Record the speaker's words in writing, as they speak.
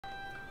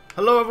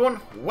Hello everyone,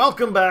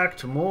 welcome back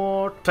to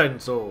more Titan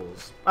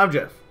Souls. I'm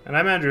Jeff. And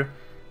I'm Andrew.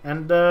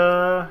 And,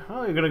 oh,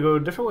 you're gonna go a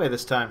different way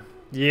this time.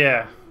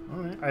 Yeah.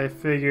 Alright. I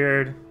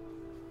figured...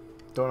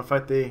 Don't wanna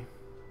fight the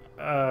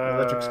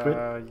electric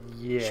squid?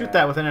 Yeah. Shoot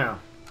that with an arrow.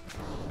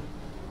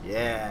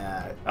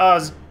 Yeah. Oh,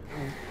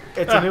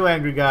 It's a new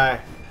angry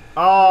guy.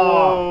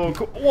 Oh! whoa,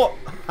 cool. Whoa.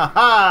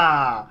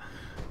 Haha!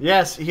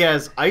 Yes, he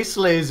has ice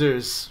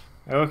lasers.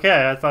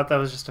 Okay, I thought that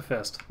was just a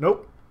fist.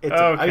 Nope, it's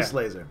an ice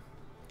laser.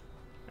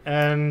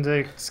 And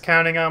it's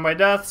counting on my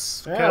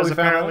deaths, Yeah, because we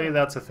found apparently out.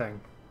 that's a thing.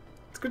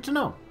 It's good to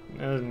know.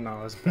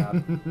 No, it's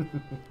bad.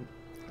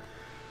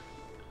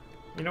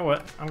 You know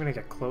what? I'm gonna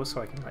get close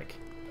so I can, like,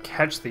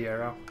 catch the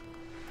arrow.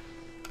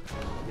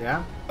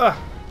 Yeah?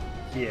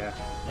 Yeah,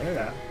 like There.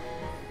 that.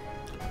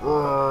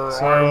 I'm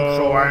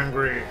so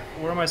angry.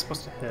 Where am I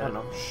supposed to I hit? don't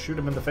know. Shoot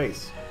him in the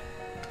face.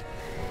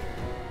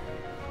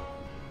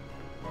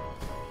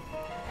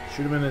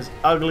 Shoot him in his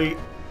ugly,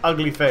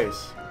 ugly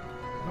face.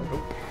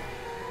 Nope.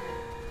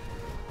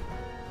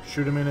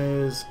 Shoot him in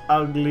his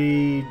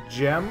ugly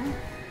gem.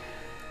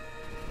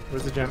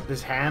 Where's the gem?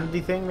 This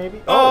handy thing,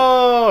 maybe?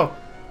 Oh!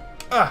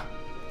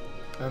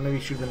 Maybe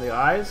shoot him in the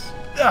eyes.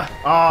 Ah!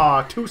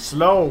 Ah, too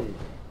slow.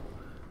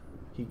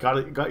 He got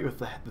it. Got you with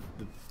the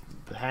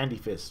handy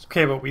fist.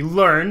 Okay, but we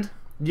learned,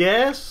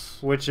 Yes.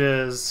 which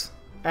is...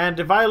 And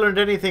if I learned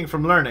anything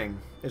from learning,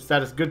 it's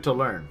that it's good to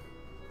learn.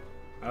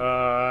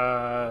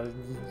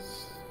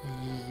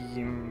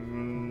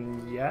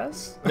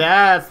 Yes?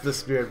 That's the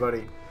spirit,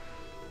 buddy.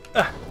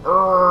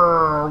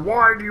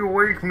 Why do you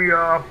wake me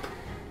up?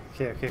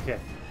 Okay.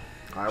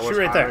 I Shoot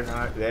right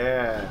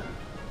there.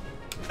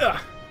 Yeah.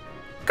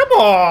 Come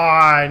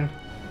on!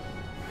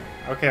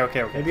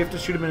 Okay. Maybe you have to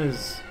shoot him in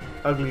his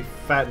ugly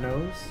fat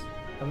nose.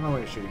 I don't know where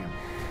you're shooting him.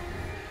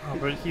 Oh,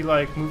 but he,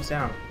 like, moves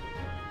down.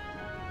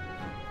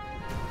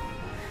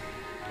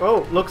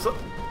 Oh, it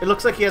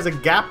looks like he has a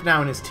gap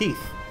now in his teeth.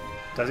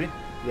 Does he?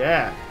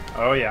 Yeah.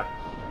 Oh, yeah.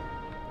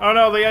 Oh,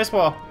 no, the ice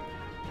ball.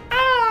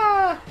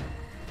 Ah!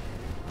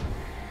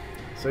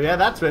 So yeah,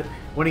 that's it.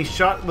 When he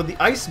shot with the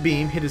ice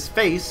beam, hit his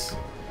face,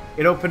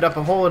 it opened up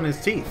a hole in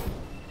his teeth.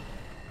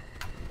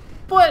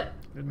 But...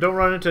 Don't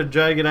run into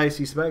jagged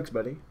icy spikes,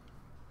 buddy.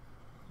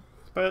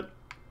 But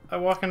I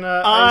walk in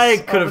I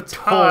ice could all have the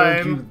told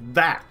time. you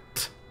that.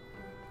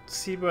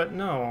 See, but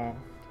no.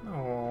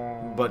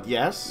 No. But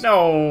yes.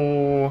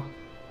 No.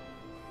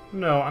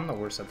 No, I'm the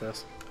worst at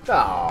this.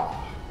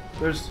 Oh,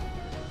 there's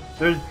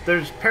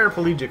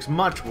paraplegics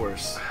much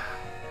worse.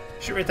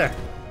 Shoot right there.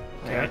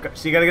 Yeah, Okay.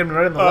 so you gotta get him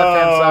right on the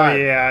left-hand side.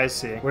 Oh, yeah, I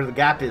see. Where the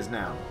gap is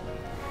now.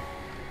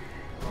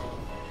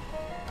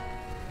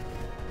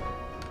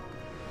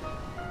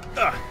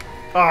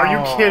 Are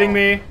you kidding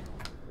me?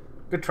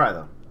 Good try,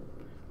 though.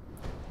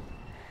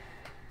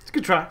 It's a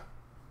good try.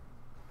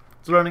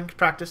 It's learning,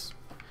 practice.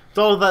 It's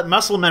all of that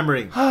muscle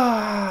memory.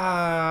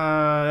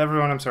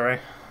 Everyone, I'm sorry.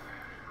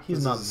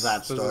 He's not that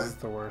This story. is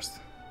the worst.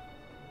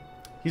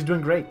 He's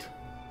doing great.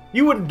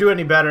 You wouldn't do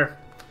any better.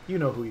 You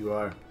know who you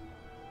are.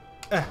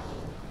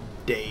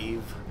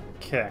 Dave.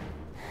 Okay.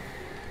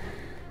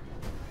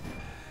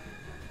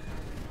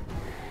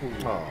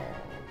 Oh.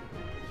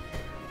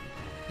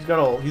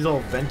 He's all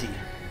venty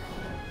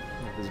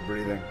with his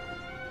breathing.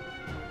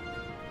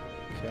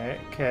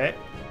 Okay,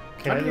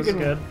 How do you this is get-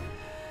 good.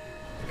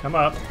 Come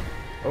up.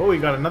 Oh, he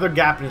got another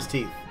gap in his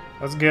teeth.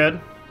 That's good.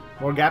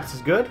 More gaps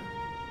is good?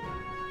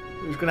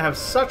 He's gonna have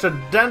such a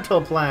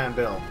dental plan,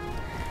 Bill.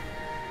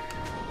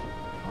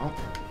 Oh.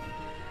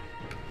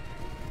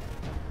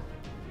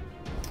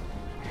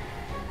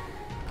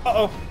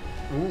 Uh-oh.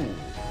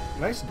 Ooh.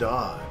 Nice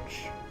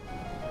dodge.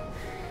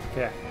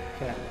 Okay.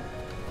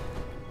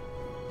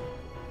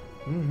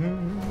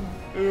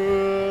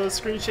 Mm-hmm.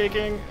 Screen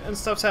shaking and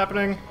stuff's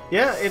happening.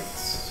 Yeah,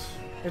 it's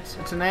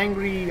an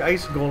angry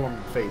ice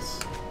golem face.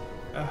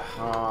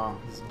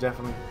 He's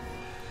definitely.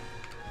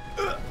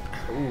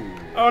 Ooh.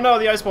 Oh no,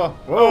 the ice ball.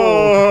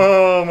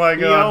 Whoa. Oh my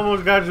He god.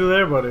 almost got you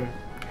there, buddy.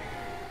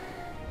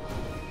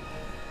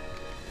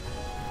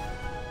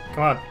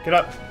 Come on, get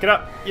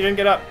up. You didn't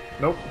get up.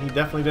 Nope, he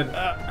definitely didn't.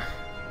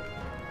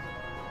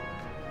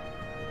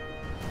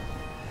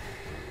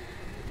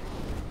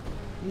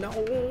 No,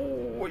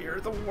 you're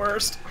the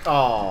worst.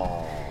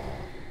 Oh.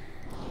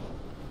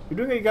 You're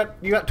doing it.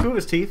 You got two of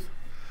his teeth.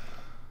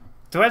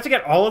 Do I have to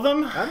get all of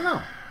them? I don't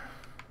know.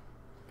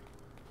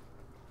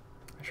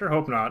 I sure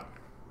hope not.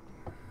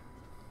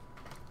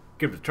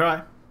 Give it a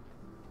try.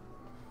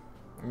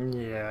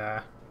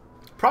 Yeah.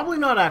 Probably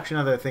not, actually,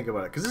 now that I think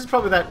about it, because this is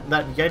probably that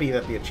Yeti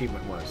that the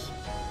achievement was.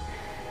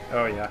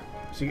 Oh yeah.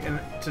 So and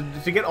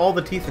to get all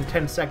the teeth in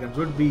 10 seconds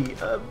would be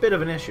a bit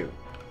of an issue.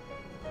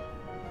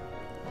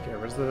 Okay,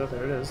 where's the...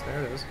 There it is.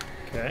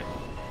 Okay.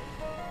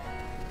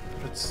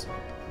 Let's...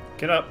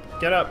 Get up.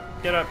 You're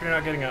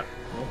not getting up.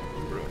 Oh,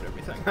 you ruined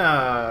everything.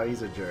 Ah,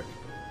 he's a jerk.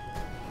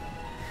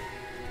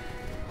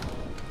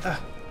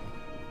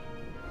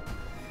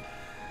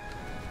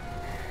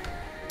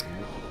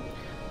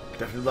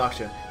 Definitely lost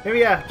you. Maybe,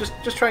 yeah,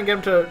 just try and get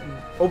him to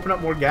open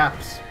up more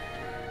gaps.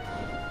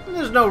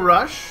 There's no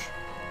rush.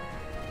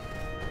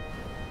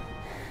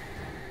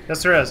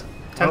 Yes, there is.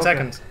 10 Okay.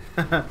 seconds.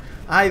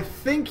 I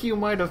think you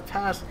might have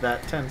passed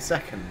that 10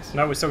 seconds.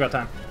 No, we still got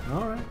time.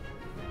 Alright.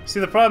 See,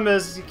 the problem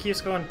is he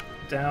keeps going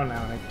down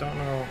now, and I don't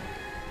know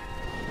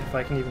if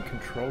I can even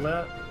control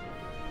that.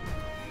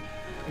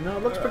 You know,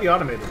 it looks pretty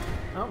automated.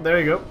 Oh, there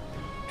you go.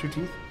 2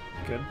 teeth.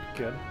 Good,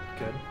 good,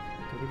 good.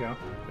 Here we go.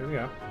 Here we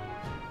go.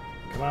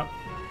 Come up.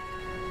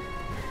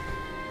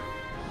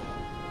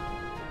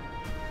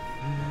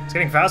 It's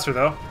getting faster,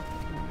 though.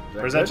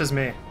 Or is that just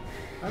me?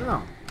 I don't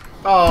know.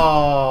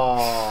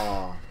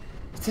 Oh.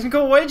 It didn't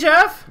go away,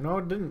 Jeff? No,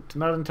 it didn't.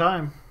 Not in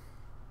time.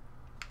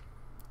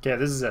 Okay,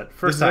 this is it.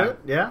 First This is time. it?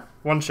 Yeah?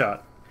 One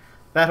shot.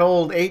 That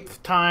old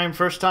 8th time,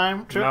 first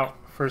time trick? No,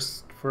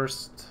 first.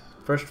 First?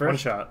 One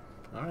shot.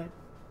 Alright.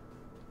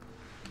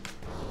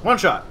 1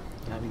 shot.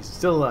 And he's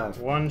still alive.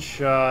 One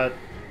shot.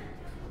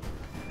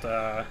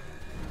 Blah,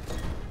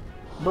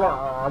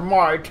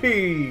 my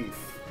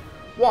teeth.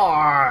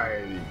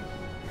 Why?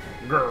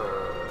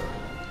 Grr.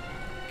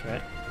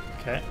 Okay.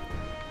 Okay.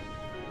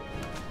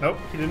 Nope,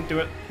 he didn't do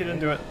it. He didn't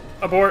do it.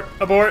 Abort!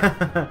 Abort!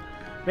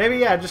 Maybe,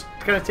 yeah, just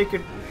kind of take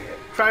your...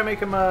 Try and make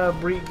him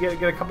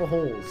get a couple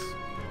holes.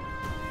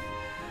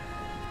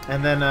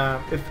 And then,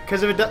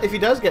 because if he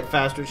does get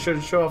faster, it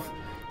should show off...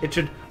 It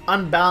should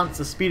unbalance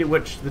the speed at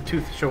which the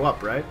tooth show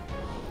up, right?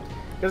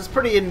 Because it's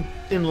pretty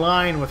in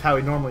line with how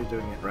he's normally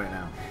doing it right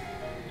now.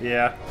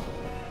 Yeah.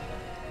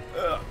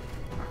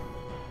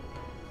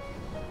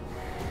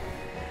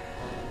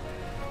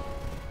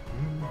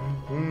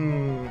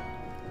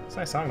 It's a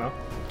nice song, though.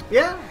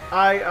 Yeah,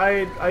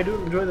 I do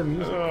enjoy the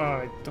music. Oh,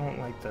 I don't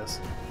like this.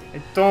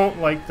 I don't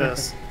like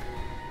this.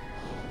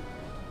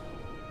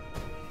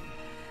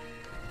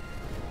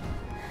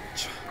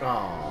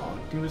 Oh,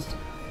 he was,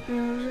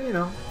 you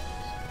know,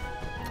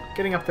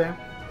 getting up there.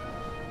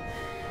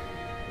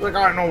 Like,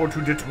 I know what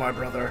you did to my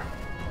brother.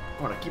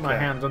 I want to keep my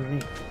hands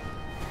underneath.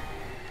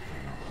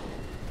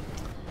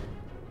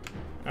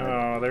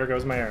 Oh, there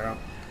goes my arrow.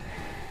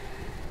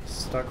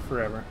 Stuck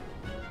forever.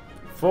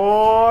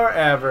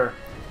 Forever.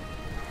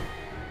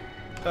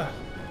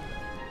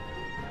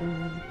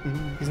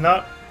 He's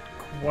not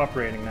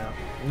cooperating now.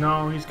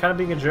 No, he's kind of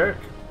being a jerk.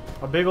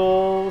 A big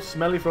old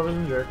smelly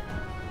frozen jerk.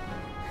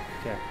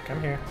 Okay, come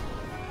here.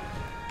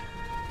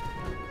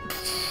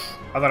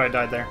 I thought I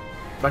died there.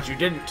 But you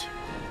didn't.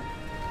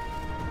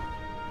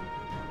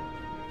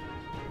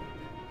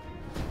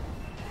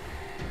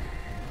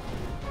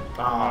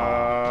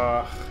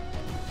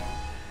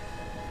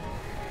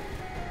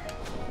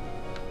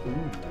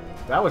 Ooh,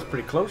 that was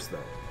pretty close, though.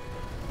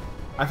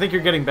 I think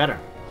you're getting better.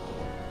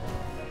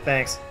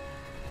 Thanks.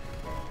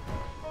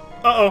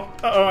 Uh-oh.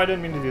 Uh-oh, I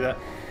didn't mean to do that.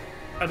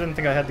 I didn't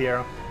think I had the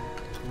arrow.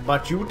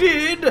 But you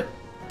did!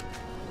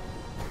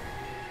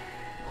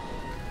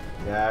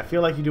 Yeah, I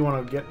feel like you do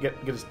want to get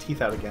his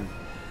teeth out again.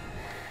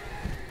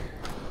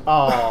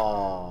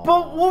 Oh.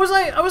 But what was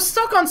I? I was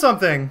stuck on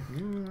something.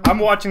 I'm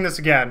watching this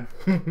again.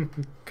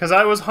 Because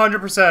I was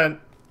 100%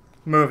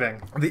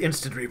 moving. The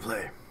instant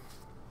replay.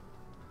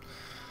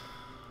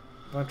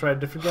 Want to try a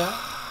different guy?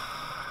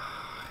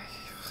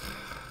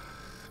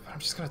 I'm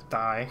just gonna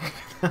die.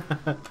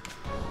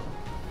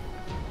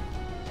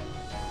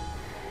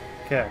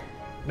 Okay.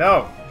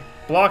 No!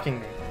 Blocking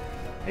me.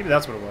 Maybe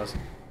that's what it was.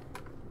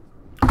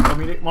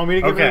 Want me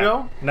to give it a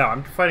go? No,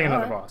 I'm fighting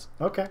another Alright. boss.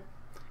 Okay.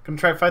 Gonna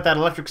try to fight that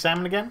electric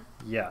salmon again?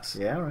 Yes.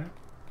 Yeah, alright.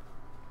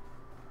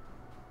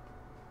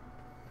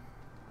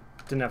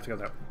 Didn't have to go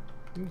that way.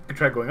 You could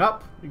try going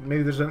up.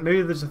 Maybe there's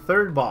a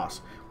third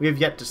boss we have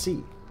yet to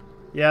see.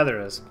 Yeah,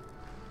 there is.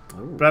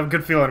 Ooh. But I have a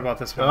good feeling about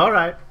this one.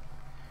 Alright.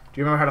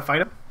 Do you remember how to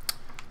fight him?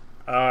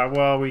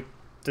 Well, we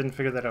didn't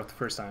figure that out the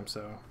first time,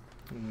 so...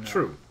 No.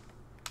 True.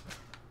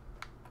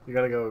 You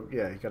gotta go,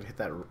 yeah, you gotta hit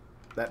that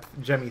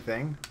gemmy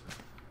thing.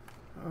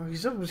 Oh,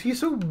 he's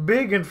so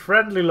big and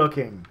friendly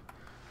looking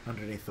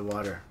underneath the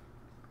water.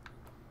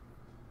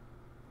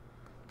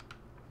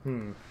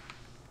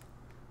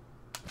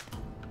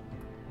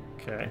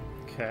 Okay,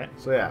 okay.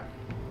 So yeah,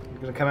 he's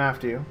gonna come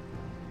after you.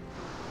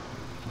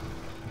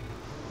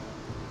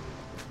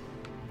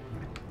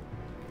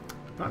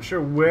 Not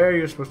sure where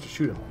you're supposed to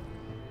shoot him.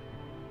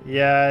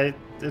 Yeah,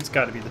 it's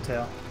gotta be the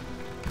tail.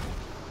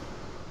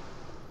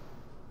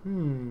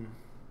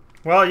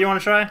 Well, you wanna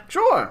try?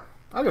 Sure,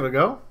 I'll give it a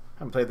go.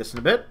 Haven't played this in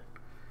a bit.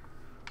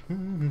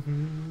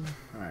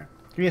 Alright.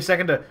 Give me a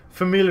second to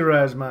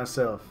familiarize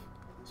myself.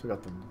 So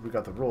we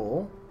got the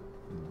roll.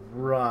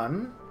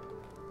 Run.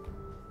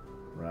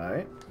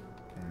 Right.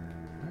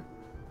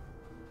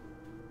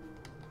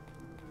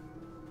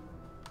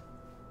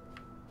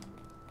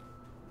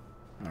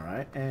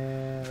 Alright,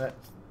 and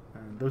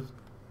those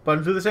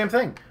buttons do the same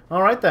thing.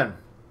 Alright then.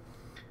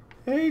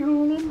 Hey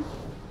Golem.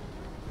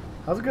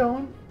 How's it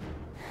going?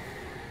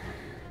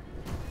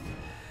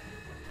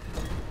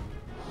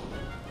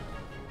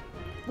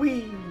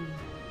 Whee!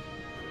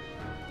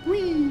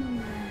 Whee!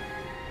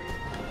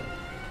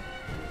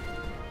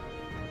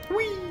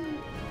 Whee!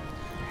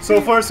 So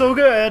far, so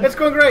good. It's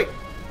going great!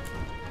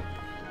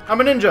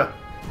 I'm a ninja!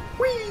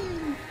 Whee!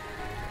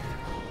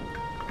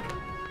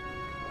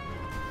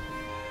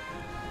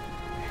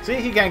 See,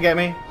 he can't get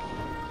me.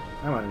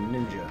 I'm a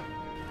ninja.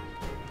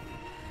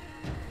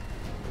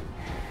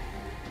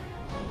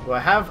 Well,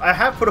 I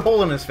have put a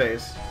hole in his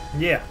face.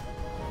 Yeah.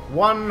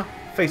 One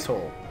face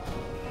hole.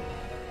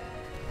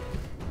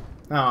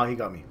 Oh, he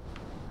got me.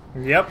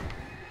 Yep.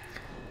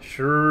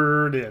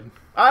 Sure did.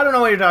 I don't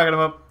know what you're talking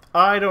about.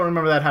 I don't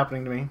remember that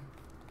happening to me.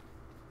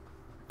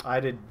 I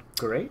did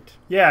great.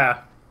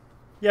 Yeah.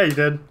 Yeah, you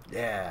did.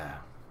 Yeah.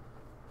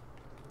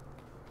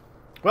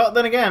 Well,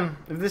 then again,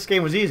 if this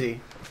game was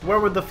easy, where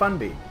would the fun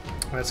be?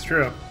 That's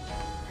true.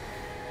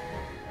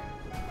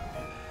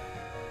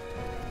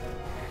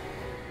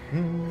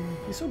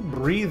 He's so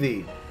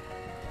breathy.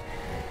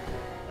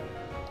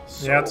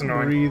 So Yeah, it's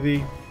annoying.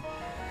 breathy.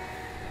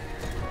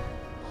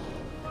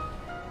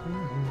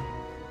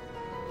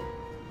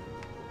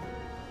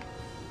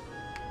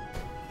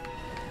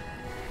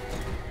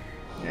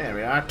 There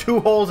we are. 2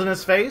 holes in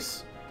his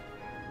face.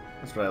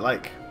 That's what I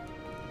like.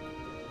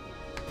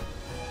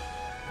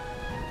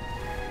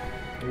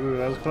 Ooh,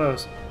 that was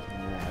close.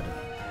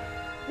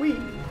 Whee!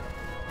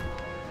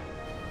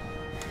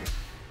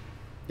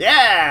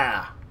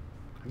 Yeah!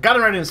 Got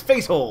him right in his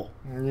face hole.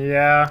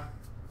 Yeah.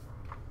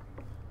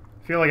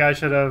 Feel like I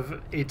should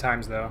have 8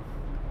 times though.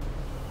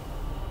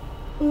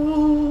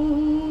 Ooh.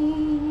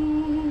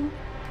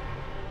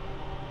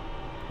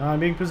 I'm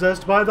being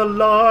possessed by the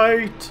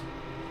light.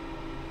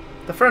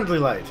 The friendly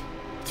light.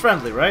 It's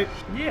friendly, right?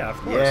 Yeah, of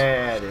course.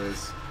 Yeah, it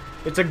is.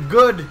 It's a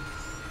good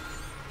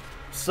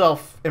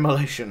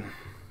self-immolation.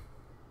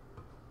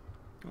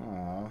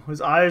 Oh,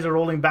 his eyes are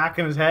rolling back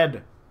in his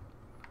head.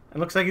 It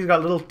looks like he's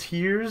got little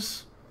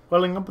tears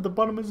welling up at the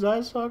bottom of his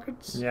eye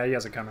sockets. Yeah, he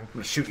has it coming. I'm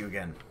gonna shoot you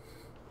again.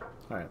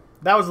 Alright,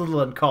 that was a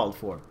little uncalled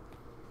for.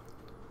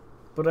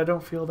 But I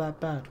don't feel that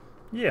bad.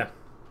 Yeah,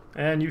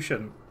 and you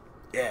shouldn't.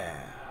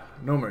 Yeah,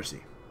 no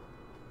mercy.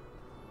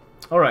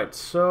 Alright,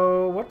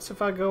 so what's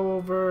if I go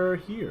over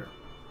here?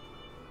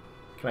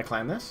 Can I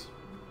climb this?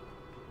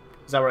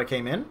 Is that where I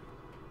came in?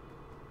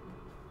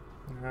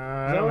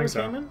 I don't think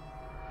so. Came in?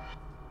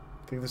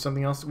 Think there's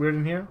something else weird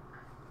in here?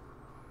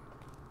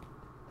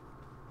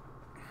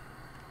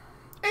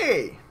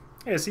 Hey!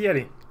 Hey, it's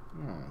Yeti.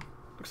 Oh,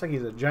 looks like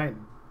he's a giant.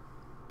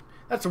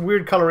 That's a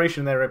weird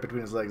coloration there right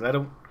between his legs. I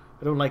don't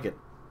like it.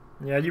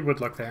 Yeah, you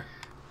would look there.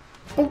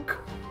 Poke!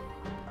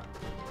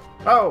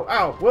 Oh,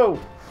 ow, whoa!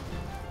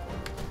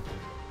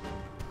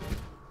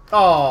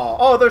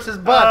 Oh, there's his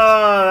butt!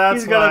 Oh,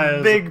 that's He's got why a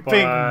his big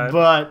pink butt.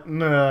 butt.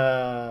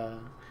 Nah.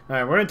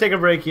 Alright, we're gonna take a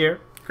break here.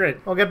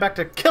 Great. We'll get back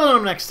to killing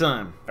him next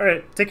time.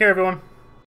 Alright, take care, everyone.